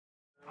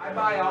I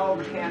buy all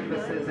the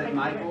canvases at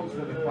Michael's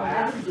for the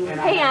class.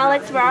 Hey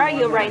Alex, where are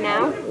you right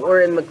now?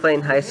 We're in McLean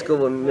High School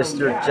with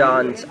Mr.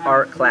 John's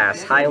art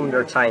class,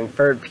 Highlander time,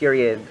 third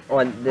period,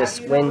 on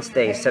this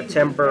Wednesday,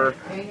 September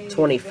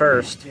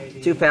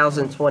 21st,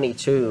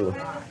 2022.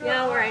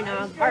 Yeah, we're in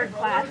an art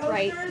class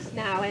right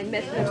now in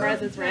Miss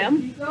Demers'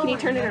 room. Can you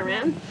turn it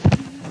around?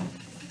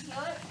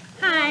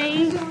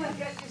 Hi.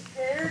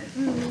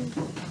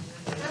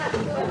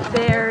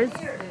 There's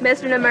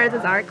Mr.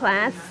 Demers' art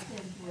class.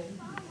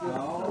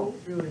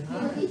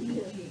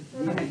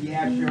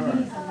 Yeah, sure.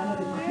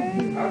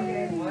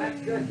 Okay, well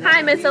that's good.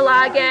 Hi, Miss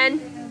Logan.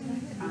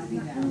 I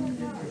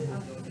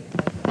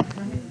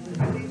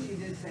think she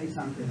did say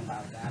something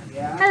about that,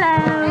 yeah?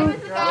 Hello.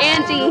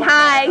 Angie,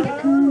 hi.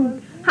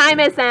 Hi,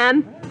 Miss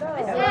M.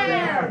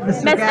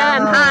 Miss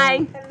M,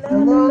 hi.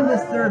 Hello,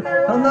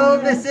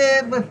 Hello, Miss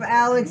M with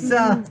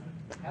Alexa.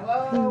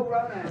 Hello,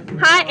 Ronan.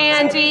 Hi,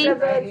 Angie.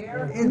 Right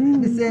here?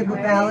 Miss M with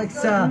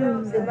Alexa.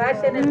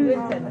 Sebastian and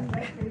Vincent.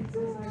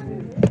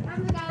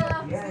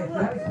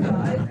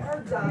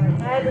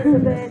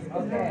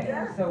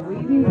 Okay, so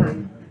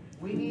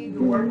we need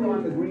to work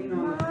on the green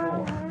on the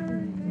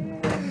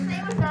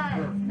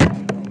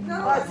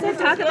floor. So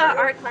talk about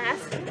art class.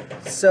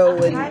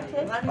 So in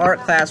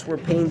art class, we're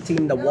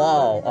painting the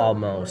wall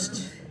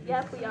almost.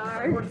 Yep, we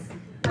are.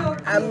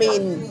 I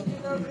mean,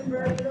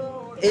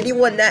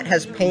 anyone that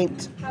has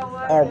painted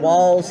our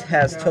walls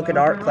has took an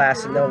art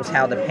class and knows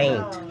how to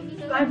paint.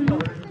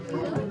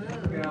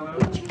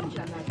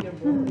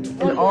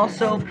 And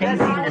also painting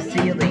the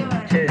ceiling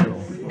too.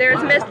 There's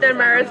Mr.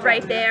 Demers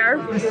right there.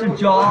 Mr.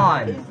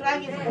 John.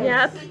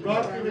 Yep.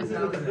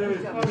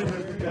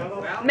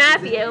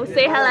 Matthew,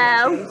 say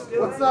hello.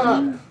 What's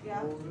up?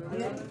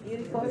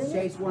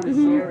 Chase one to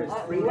share is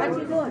free. What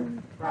you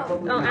doing?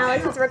 Oh,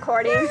 Alex is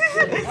recording.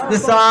 The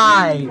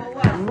side.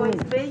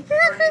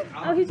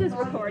 Oh, he's just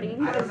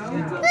recording.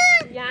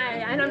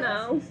 Yeah, I don't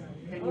know.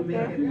 Can you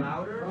make it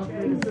louder?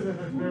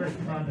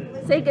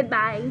 Say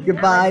goodbye.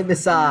 Goodbye,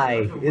 Miss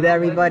I. And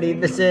everybody,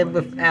 Miss M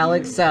with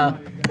Alexa.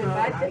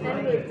 Sebastian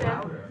and Vincent.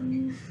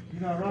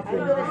 Are you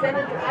going to send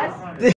it to us?